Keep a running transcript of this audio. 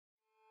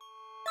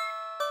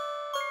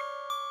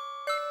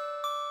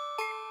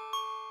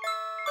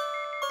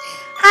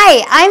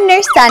Hi, I'm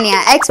Nurse Tania,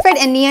 expert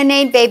in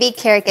neonate baby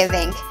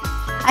caregiving.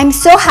 I'm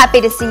so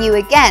happy to see you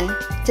again.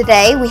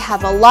 Today, we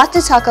have a lot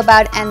to talk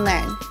about and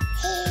learn.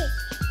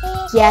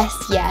 Yes,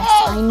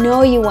 I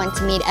know you want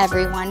to meet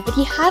everyone, but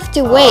you have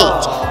to wait.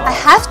 I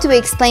have to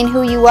explain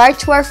who you are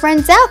to our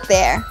friends out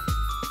there.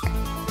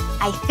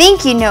 I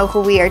think you know who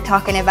we are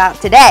talking about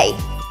today.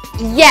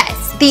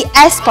 Yes, the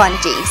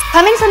Espongies.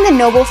 Coming from the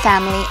noble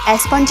family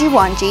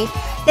Espongie,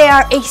 they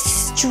are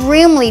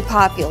extremely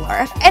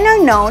popular and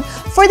are known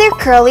for their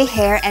curly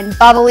hair and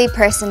bubbly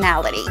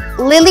personality.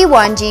 Lily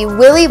Wanji,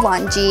 Willy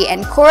Wanji,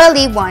 and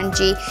Coralie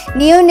Wanji,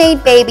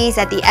 neonate babies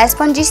at the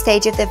Espongie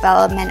stage of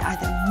development, are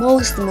the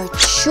most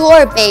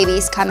mature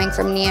babies coming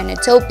from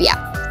Neonatopia.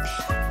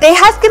 They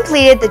have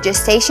completed the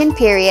gestation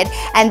period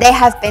and they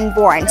have been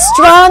born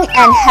strong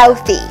and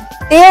healthy.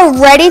 They are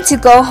ready to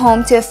go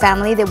home to a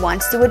family that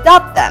wants to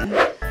adopt them.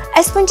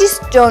 Esponges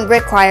don't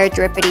require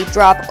drippity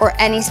drop or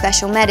any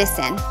special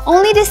medicine,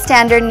 only the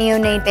standard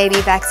neonate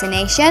baby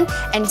vaccination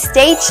and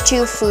stage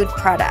 2 food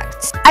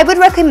products. I would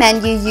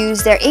recommend you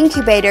use their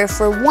incubator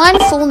for 1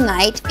 full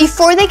night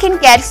before they can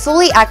get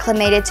fully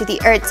acclimated to the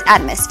Earth's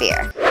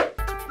atmosphere.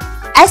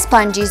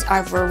 Esponges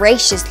are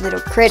voracious little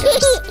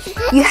critters.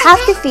 You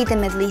have to feed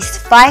them at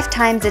least 5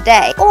 times a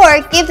day or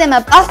give them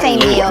a buffet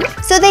meal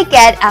so they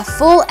get a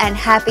full and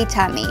happy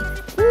tummy.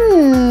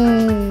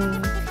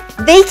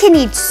 They can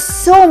eat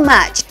so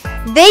much,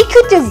 they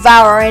could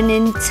devour an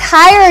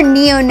entire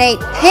neonate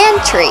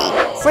pantry.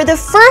 For the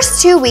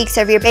first 2 weeks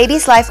of your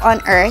baby's life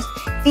on Earth,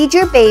 feed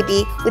your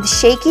baby with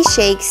Shaky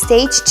Shake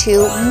Stage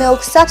 2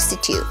 milk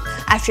substitute.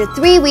 After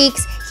 3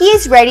 weeks, he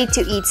is ready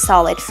to eat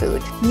solid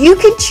food. You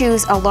can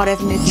choose a lot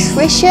of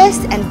nutritious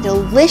and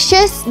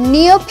delicious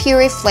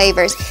Neo-Puree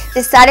flavors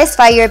to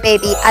satisfy your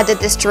baby at the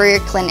Destroyer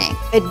Clinic.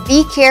 But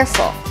be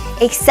careful.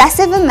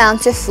 Excessive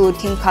amounts of food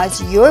can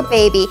cause your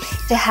baby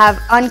to have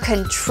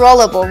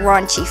uncontrollable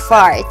raunchy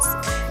farts.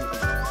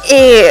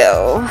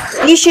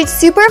 Ew. You should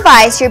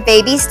supervise your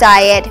baby's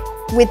diet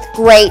with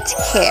great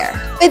care.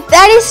 But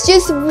that is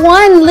just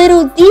one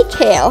little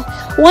detail.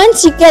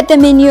 Once you get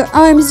them in your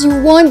arms, you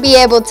won't be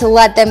able to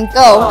let them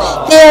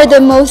go. They are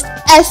the most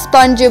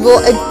espongeable,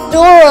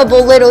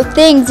 adorable little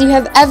things you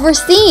have ever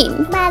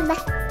seen. Mama.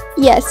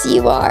 Yes,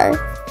 you are.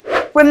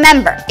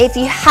 Remember, if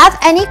you have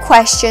any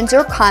questions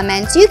or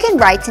comments, you can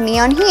write to me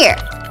on here.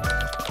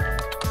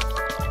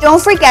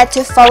 Don't forget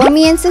to follow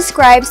me and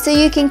subscribe so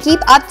you can keep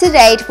up to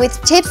date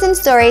with tips and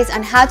stories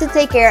on how to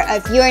take care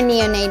of your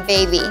neonate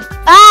baby.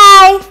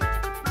 Bye!